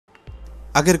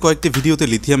আগের কয়েকটি ভিডিওতে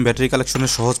লিথিয়াম ব্যাটারি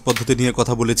কালেকশনের সহজ পদ্ধতি নিয়ে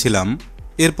কথা বলেছিলাম।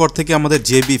 এরপর থেকে আমাদের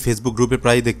জেবি ফেসবুক গ্রুপে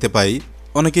প্রায় দেখতে পাই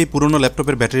অনেকেই পুরনো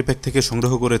ল্যাপটপের ব্যাটারি প্যাক থেকে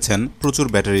সংগ্রহ করেছেন প্রচুর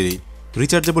ব্যাটারি।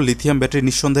 রিচার্জেবল লিথিয়াম ব্যাটারি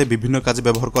নিঃসন্দেহে বিভিন্ন কাজে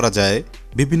ব্যবহার করা যায়,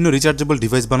 বিভিন্ন রিচার্জেবল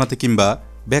ডিভাইস বানাতে কিংবা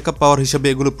ব্যাকআপ পাওয়ার হিসেবে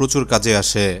এগুলো প্রচুর কাজে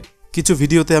আসে। কিছু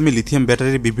ভিডিওতে আমি লিথিয়াম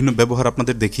ব্যাটারির বিভিন্ন ব্যবহার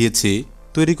আপনাদের দেখিয়েছি,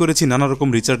 তৈরি করেছি নানা রকম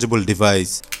রিচার্জেবল ডিভাইস।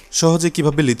 সহজে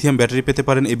কিভাবে লিথিয়াম ব্যাটারি পেতে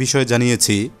পারেন এ বিষয়ে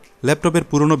জানিয়েছি। ল্যাপটপের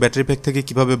পুরনো ব্যাটারি প্যাক থেকে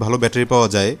কিভাবে ভালো ব্যাটারি পাওয়া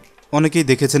যায় অনেকেই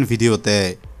দেখেছেন ভিডিওতে।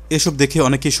 এসব দেখে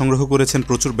অনেকেই সংগ্রহ করেছেন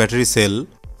প্রচুর ব্যাটারি সেল।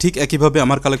 ঠিক একইভাবে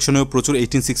আমার কালেকশনেও প্রচুর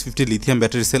 18650 লিথিয়াম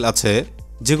ব্যাটারি সেল আছে,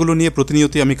 যেগুলো নিয়ে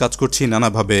প্রতিনিয়তই আমি কাজ করছি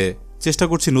নানাভাবে। চেষ্টা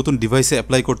করছি নতুন ডিভাইসে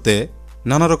অ্যাপ্লাই করতে,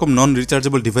 নানা রকম নন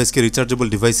রিচার্জেবল ডিভাইসকে রিচার্জেবল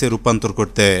ডিভাইসে রূপান্তর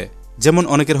করতে। যেমন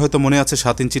অনেকের হয়তো মনে আছে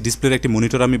 7 ইঞ্চি ডিসপ্লের একটি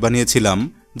মনিটর আমি বানিয়েছিলাম,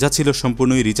 যা ছিল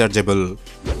সম্পূর্ণই রিচার্জেবল।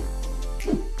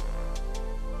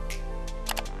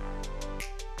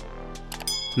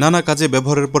 নানা কাজে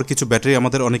ব্যবহারের পর কিছু ব্যাটারি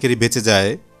আমাদের অনেকেরই বেঁচে যায়।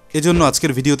 এজন্য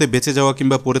আজকের ভিডিওতে বেঁচে যাওয়া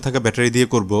কিংবা পড়ে থাকা ব্যাটারি দিয়ে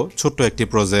করব ছোট্ট একটি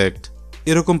প্রজেক্ট।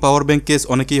 এরকম পাওয়ার ব্যাংক কেস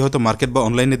অনেকেই হয়তো মার্কেট বা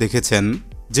অনলাইনে দেখেছেন,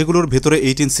 যেগুলোর ভেতরে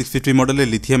 18650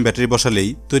 মডেলের লিথিয়াম ব্যাটারি বসালেই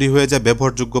তৈরি হয়ে যায়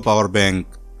ব্যবহারযোগ্য পাওয়ার ব্যাংক।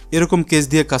 এরকম কেস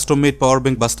দিয়ে কাস্টম মেড পাওয়ার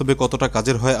ব্যাংক বাস্তবে কতটা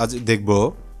কাজের হয় আজ দেখব।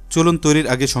 চলুন তৈরির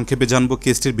আগে সংক্ষেপে জানব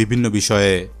কেসটির বিভিন্ন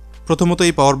বিষয়ে। প্রথমত,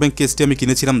 এই পাওয়ার ব্যাংক কেসটি আমি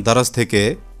কিনেছিলাম দারাজ থেকে।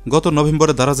 গত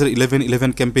নভেম্বরে দারাজের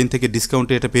 11/11 ক্যাম্পেইন থেকে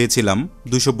ডিসকাউন্টে এটা পেয়েছিলাম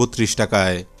 232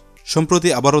 টাকায়। সম্প্রতি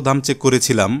আবারও দাম চেক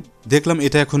করেছিলাম, দেখলাম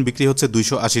এটা এখন বিক্রি হচ্ছে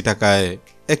 280 টাকায়।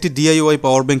 একটি ডিআইওয়াই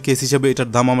পাওয়ার ব্যাংক কেস হিসেবে এটার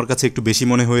দাম আমার কাছে একটু বেশি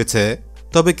মনে হয়েছে,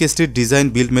 তবে কেসটির ডিজাইন,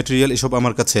 বিল্ড ম্যাটেরিয়াল এসব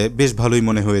আমার কাছে বেশ ভালোই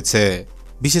মনে হয়েছে।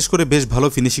 বিশেষ করে বেশ ভালো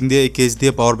ফিনিশিং দিয়ে এই কেস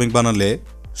দিয়ে পাওয়ার ব্যাংক বানালে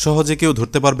সহজে কেউ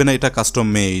ধরতে পারবে না এটা কাস্টম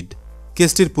মেড।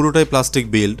 কেসটির পুরোটাই প্লাস্টিক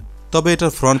বিল্ড, তবে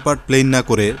এটার ফ্রন্ট পার্ট প্লেন না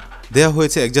করে দেয়া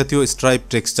হয়েছে এক জাতীয় স্ট্রাইপ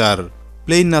টেক্সচার।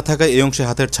 প্লেন না থাকায় এই অংশে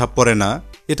হাতের ছাপ পড়ে না,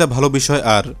 এটা ভালো বিষয়।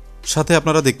 আর সাথে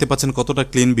আপনারা দেখতে পাচ্ছেন কতটা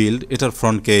ক্লিন বিল্ড এটার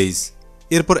ফ্রন্ট কেস।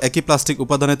 এরপর একই প্লাস্টিক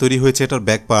উপাদানে তৈরি হয়েছে এটার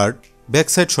ব্যাক পার্ট। ব্যাক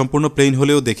সাইড সম্পূর্ণ প্লেন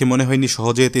হলেও দেখে মনে হয়নি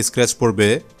সহজে এতে স্ক্র্যাচ পড়বে।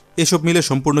 এসব মিলে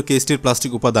সম্পূর্ণ কেসটির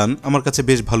প্লাস্টিক উপাদান আমার কাছে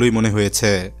বেশ ভালোই মনে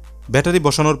হয়েছে। ব্যাটারি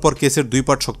বসানোর পর কেসের দুই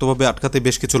পার্ট শক্তভাবে আটকাতে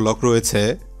বেশ কিছু লক রয়েছে,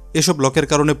 এসব লকের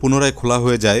কারণে পুনরায় খোলা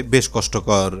হয়ে যায়, বেশ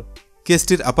কষ্টকর।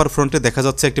 কেসটির আপার ফ্রন্টে দেখা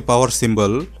যাচ্ছে একটি পাওয়ার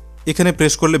সিম্বল। এখানে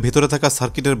প্রেস করলে ভেতরে থাকা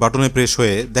সার্কিটের বাটনে প্রেস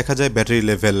হয়ে দেখা যায় ব্যাটারি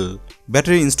লেভেল।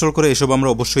 ব্যাটারি ইনস্টল করে এসব আমরা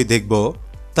অবশ্যই দেখব।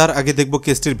 তার আগে দেখব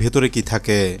কেসটির ভেতরে কি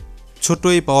থাকে। ছোট্ট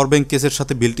এই পাওয়ার ব্যাংক কেসের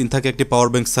সাথে বিল্ট ইন থাকে একটি পাওয়ার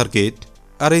ব্যাংক সার্কিট।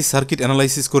 আর এই সার্কিট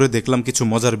অ্যানালাইসিস করে দেখলাম কিছু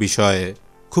মজার বিষয়।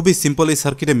 খুবই সিম্পল এই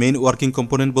সার্কিটে মেইন ওয়ার্কিং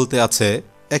কম্পোনেন্ট বলতে আছে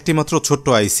একটি মাত্র ছোট্ট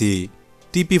আইসি।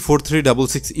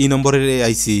 TP4366E নম্বরের এই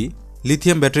আইসি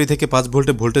লিথিয়াম ব্যাটারি থেকে 5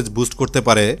 ভোল্টে ভোল্টেজ বুস্ট করতে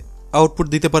পারে। আউটপুট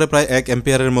দিতে পারে প্রায় 1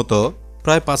 অ্যাম্পিয়ারের মতো,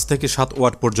 প্রায় 5 থেকে 7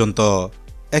 ওয়াট পর্যন্ত।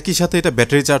 একই সাথে এটা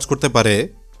ব্যাটারি চার্জ করতে পারে,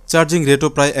 চার্জিং রেটও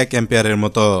প্রায় 1 অ্যাম্পিয়ারের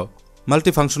মতো।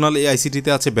 মাল্টিফাংশনাল এই আইসিটিতে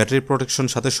আছে ব্যাটারি প্রোটেকশন,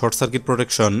 সাথে শর্ট সার্কিট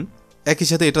প্রোটেকশন। একই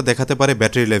সাথে এটা দেখাতে পারে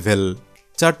ব্যাটারি লেভেল।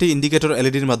 4টি ইন্ডিকেটর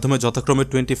এলইডির মাধ্যমে যথাক্রমে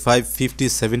 25,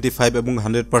 50, 75 এবং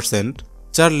 100%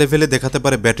 4 লেভেলে দেখাতে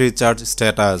পারে ব্যাটারি চার্জ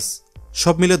স্ট্যাটাস।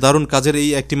 সব মিলে দারুণ কাজের এই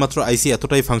একটি মাত্র আইসি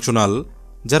এতটাই ফাংশনাল,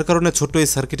 যার কারণে ছোট্ট এই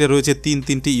সার্কিটে রয়েছে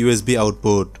তিনটি ইউএসবি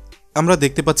আউটপুট। আমরা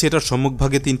দেখতে পাচ্ছি এটার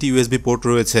সম্মুখভাগে 3টি ইউএসবি পোর্ট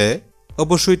রয়েছে।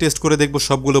 অবশ্যই টেস্ট করে দেখব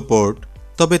সবগুলো পোর্ট,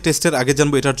 তবে টেস্টের আগে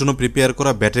জানবো এটার জন্য প্রিপেয়ার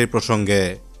করা ব্যাটারি প্রসঙ্গে।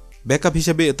 ব্যাকআপ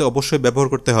হিসেবে এতে অবশ্যই ব্যবহার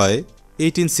করতে হয়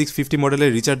 18650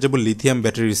 মডেলের rechargeable lithium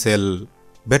battery sell.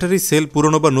 Battery sell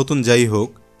পুরনো বা নতুন যাই হোক,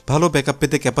 ভালো ব্যাকআপ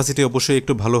পেতে ক্যাপাসিটি অবশ্যই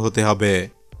একটু ভালো হতে হবে।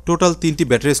 টোটাল 3টি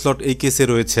ব্যাটারি স্লট এই কেসে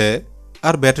রয়েছে,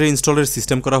 আর ব্যাটারি ইনস্টলের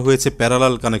সিস্টেম করা হয়েছে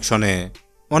প্যারালাল কানেকশনে।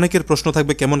 অনেকের প্রশ্ন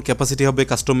থাকবে কেমন ক্যাপাসিটি হবে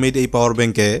কাস্টম মেড এই পাওয়ার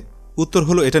ব্যাংকে। উত্তর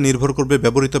হলো এটা নির্ভর করবে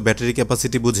ব্যবহৃত ব্যাটারি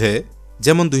ক্যাপাসিটি বুঝে।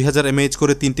 যেমন 2000 mAh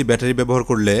করে 3টি ব্যাটারি ব্যবহার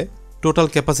করলে টোটাল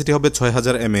ক্যাপাসিটি হবে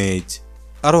 6000 mAh।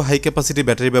 আরও হাই ক্যাপাসিটি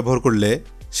ব্যাটারি ব্যবহার করলে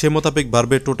সে মোতাবেক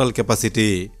বাড়বে টোটাল ক্যাপাসিটি।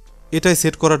 এটাই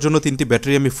সেট করার জন্য 3টি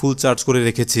ব্যাটারি আমি ফুল চার্জ করে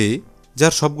রেখেছি,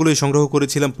 যার সবগুলোই সংগ্রহ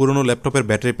করেছিলাম পুরনো ল্যাপটপের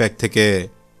ব্যাটারি প্যাক থেকে।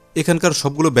 এখানকার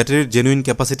সবগুলো ব্যাটারির জেনুইন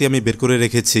ক্যাপাসিটি আমি বের করে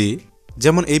রেখেছি।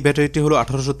 যেমন এই ব্যাটারিটি হলো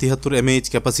 1873 mAh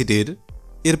ক্যাপাসিটির,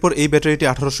 এরপর এই ব্যাটারিটি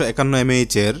 1851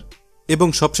 mAh এর, এবং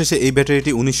সবশেষে এই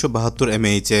ব্যাটারিটি 1972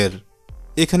 mAh এর।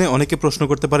 এখানে অনেকে প্রশ্ন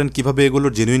করতে পারেন কিভাবে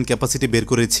এগুলোর জেনুইন ক্যাপাসিটি বের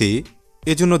করেছি।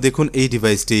 এজন্য দেখুন এই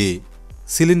ডিভাইসটি।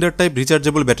 সিলিন্ডার টাইপ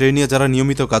রিচার্জেবল ব্যাটারি নিয়ে যারা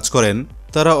নিয়মিত কাজ করেন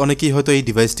তারা অনেকেই হয়তো এই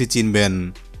ডিভাইসটি চিনবেন।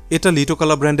 এটা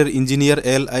লিটোকালা ব্র্যান্ডের ইঞ্জিনিয়ার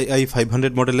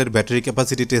LII500 মডেলের ব্যাটারি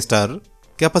ক্যাপাসিটি টেস্টার।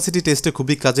 ক্যাপাসিটি টেস্টে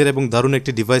খুবই কাজের এবং দারুণ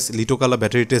একটি device লিটোকালা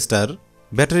battery tester.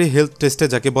 Battery health টেস্টে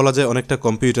যাকে বলা যায় অনেকটা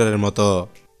কম্পিউটারের মতো।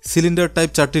 সিলিন্ডার টাইপ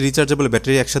 4টি রিচার্জেবল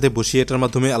ব্যাটারি একসাথে বসিয়ে এটার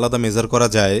মাধ্যমে আলাদা মেজার করা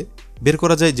যায়, বের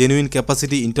করা যায় জেনুইন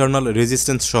ক্যাপাসিটি, ইন্টারনাল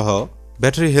রেজিস্ট্যান্স সহ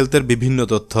ব্যাটারি হেলথের বিভিন্ন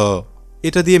তথ্য।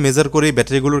 এটা দিয়ে মেজার করেই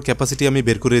ব্যাটারিগুলোর ক্যাপাসিটি আমি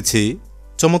বের করেছি।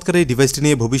 চমৎকার এই ডিভাইসটি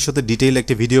নিয়ে ভবিষ্যতে ডিটেইল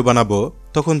একটি ভিডিও বানাবো,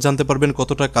 তখন জানতে পারবেন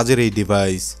কতটা কাজের এই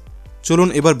ডিভাইস। চলুন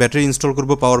এবার ব্যাটারি ইনস্টল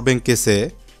করব পাওয়ার ব্যাংক কেসে।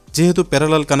 যেহেতু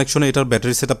প্যারালাল কানেকশনে এটার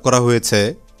ব্যাটারি সেটআপ করা হয়েছে,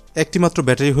 একটি মাত্র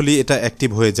ব্যাটারি হলেই এটা অ্যাক্টিভ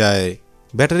হয়ে যায়।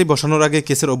 ব্যাটারি বসানোর আগে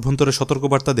কেসের অভ্যন্তরে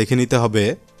সতর্কবার্তা দেখে নিতে হবে।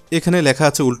 এখানে লেখা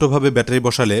আছে উল্টোভাবে ব্যাটারি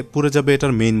বসালে পুড়ে যাবে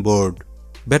এটার মেইন বোর্ড।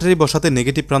 ব্যাটারি বসাতে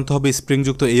নেগেটিভ প্রান্ত হবে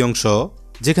স্প্রিংযুক্ত এই অংশ,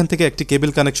 যেখান থেকে একটি কেবল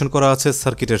কানেকশন করা আছে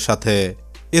সার্কিটের সাথে।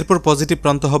 এরপর পজিটিভ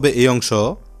প্রান্ত হবে এই অংশ,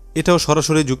 এটাও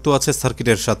সরাসরি যুক্ত আছে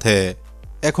সার্কিটের সাথে।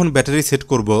 এখন ব্যাটারি সেট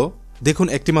করব। দেখুন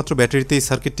একটি মাত্র ব্যাটারিতেই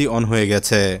সার্কিটটি অন হয়ে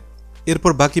গেছে।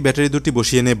 এরপর বাকি ব্যাটারি দুটি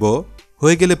বসিয়ে নেব।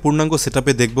 হয়ে গেলে পূর্ণাঙ্গ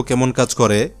সেটআপে দেখব কেমন কাজ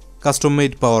করে কাস্টম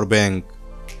মেড পাওয়ার ব্যাংক।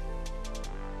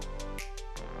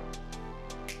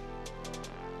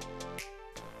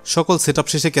 সকল সেটআপ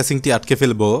শেষে ক্যাসিংটি আটকে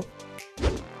ফেলব।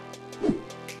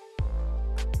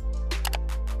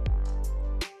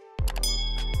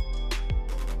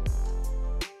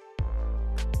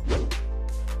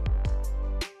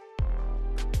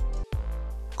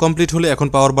 কমপ্লিট হলে এখন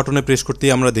পাওয়ার বাটনে প্রেস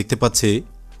করতেই আমরা দেখতে পাচ্ছি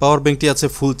পাওয়ার ব্যাংকটি আছে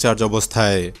ফুল চার্জ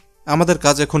অবস্থায়। আমাদের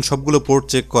কাজ এখন সবগুলো পোর্ট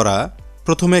চেক করা।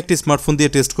 প্রথমে একটি স্মার্টফোন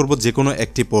দিয়ে টেস্ট করব যে কোনো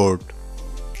একটি পোর্ট।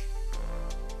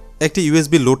 একটি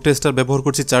ইউএসবি লোড টেস্টার ব্যবহার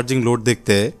করছি চার্জিং লোড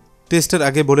দেখতে। টেস্টের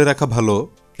আগে বলে রাখা ভালো,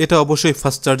 এটা অবশ্যই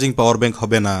ফাস্ট চার্জিং পাওয়ার ব্যাংক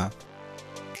হবে না।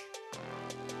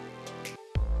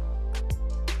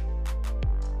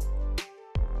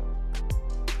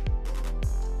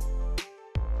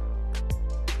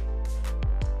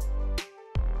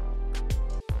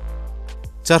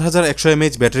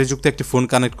 mAh ব্যাটারিযুক্ত একটি ফোন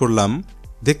কানেক্ট করলাম।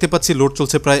 দেখতে পাচ্ছি লোড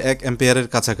চলছে প্রায় 1 অ্যাম্পিয়ারের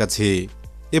কাছাকাছি।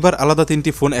 এবার আলাদা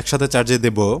 3টি ফোন একসাথে চার্জে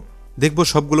দেব, দেখব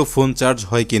সবগুলো ফোন চার্জ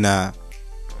হয় কিনা।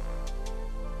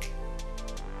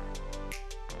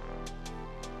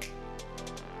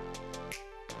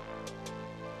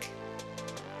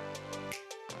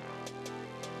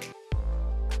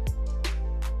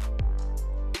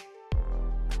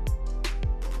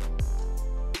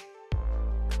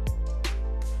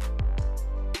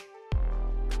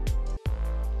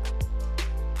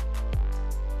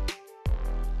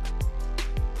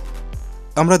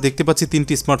 আমরা দেখতে পাচ্ছি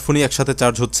 3টি স্মার্টফোনই একসাথে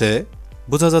চার্জ হচ্ছে।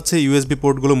 বোঝা যাচ্ছে ইউএসবি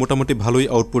পোর্টগুলো মোটামুটি ভালোই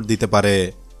আউটপুট দিতে পারে।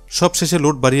 সবশেষে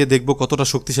লোড বাড়িয়ে দেখব কতটা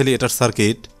শক্তিশালী এটার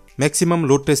সার্কিট। ম্যাক্সিমাম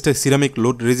লোড টেস্টে সিরামিক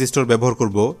লোড রেজিস্টর ব্যবহার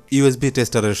করব ইউএসবি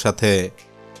টেস্টারের সাথে।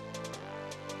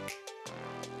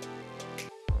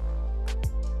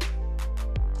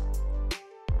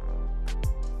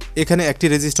 এখানে একটি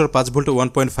রেজিস্টর 5 ভোল্ট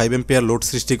 1.5 এম্পিয়ার লোড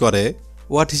সৃষ্টি করে,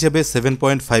 ওয়াট হিসেবে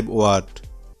 7.5 ওয়াট।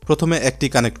 প্রথমে একটি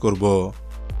কানেক্ট করব।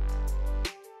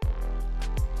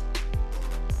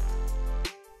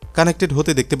 কানেক্টেড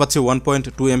হতে দেখতে পাচ্ছি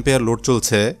 1.2 এম্পিয়ার লোড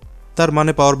চলছে, তার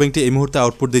মানে পাওয়ার ব্যাংকটি এই মুহূর্তে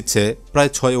আউটপুট দিচ্ছে প্রায়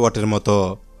 6 ওয়াটের মতো।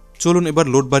 চলুন এবার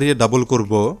লোড বাড়িয়ে ডাবল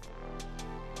করব।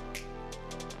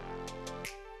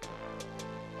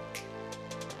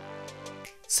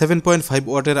 $7.5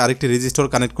 ওয়াটের আরেকটি রেজিস্টর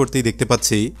কানেক্ট করতেই দেখতে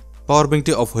পাচ্ছি পাওয়ার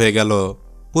ব্যাংকটি অফ হয়ে গেল।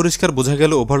 পরিষ্কার বোঝা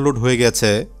গেল ওভারলোড হয়ে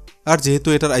গেছে। আর যেহেতু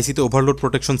এটার আইসিতে ওভারলোড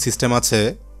প্রোটেকশন সিস্টেম আছে,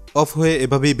 অফ হয়ে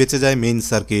এভাবেই বেঁচে যায় মেইন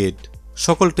সার্কিট।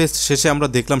 সকল টেস্ট শেষে আমরা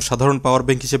দেখলাম সাধারণ পাওয়ার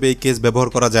ব্যাংক হিসেবে এই কেস ব্যবহার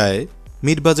করা যায়।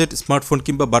 মিড বাজেট স্মার্টফোন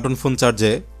কিংবা বাটন ফোন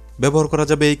চার্জে ব্যবহার করা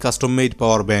যাবে এই কাস্টম মেড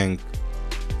পাওয়ার ব্যাংক।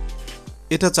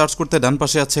 এটা চার্জ করতে ডান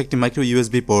পাশে আছে একটি micro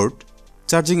USB port.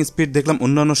 Charging speed দেখলাম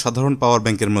অন্যান্য সাধারণ পাওয়ার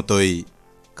ব্যাংকের মতোই।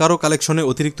 কারো কালেকশনে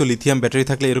অতিরিক্ত লিথিয়াম ব্যাটারি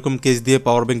থাকলে এরকম কেস দিয়ে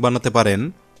পাওয়ার ব্যাংক বানাতে পারেন।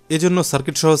 এজন্য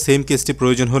সার্কিট সহ সেম কেসটি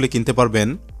প্রয়োজন হলে কিনতে পারবেন।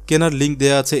 কেনার লিঙ্ক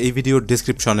দেওয়া আছে এই ভিডিওর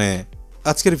ডেসক্রিপশনে।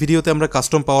 আজকের ভিডিওতে আমরা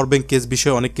কাস্টম পাওয়ার ব্যাংক কেস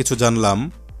বিষয়ে অনেক কিছু জানলাম।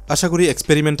 আশা করি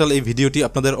এক্সপেরিমেন্টাল এই ভিডিওটি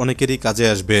আপনাদের অনেকেরই কাজে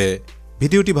আসবে।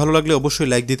 ভিডিওটি ভালো লাগলে অবশ্যই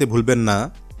লাইক দিতে ভুলবেন না।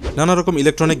 নানা রকম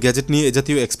ইলেকট্রনিক গ্যাজেট নিয়ে এ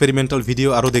জাতীয় এক্সপেরিমেন্টাল ভিডিও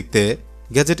আরও দেখতে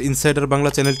গ্যাজেট ইনসাইডার বাংলা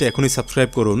চ্যানেলটি এখনই সাবস্ক্রাইব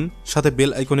করুন, সাথে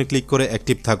বেল আইকনে ক্লিক করে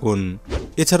অ্যাক্টিভ থাকুন।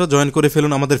 এছাড়াও জয়েন করে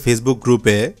ফেলুন আমাদের ফেসবুক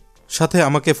গ্রুপে, সাথে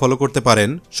আমাকে ফলো করতে পারেন।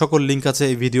 সকল লিঙ্ক আছে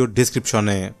এই ভিডিওর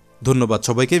ডেসক্রিপশনে। ধন্যবাদ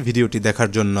সবাইকে ভিডিওটি দেখার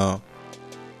জন্য।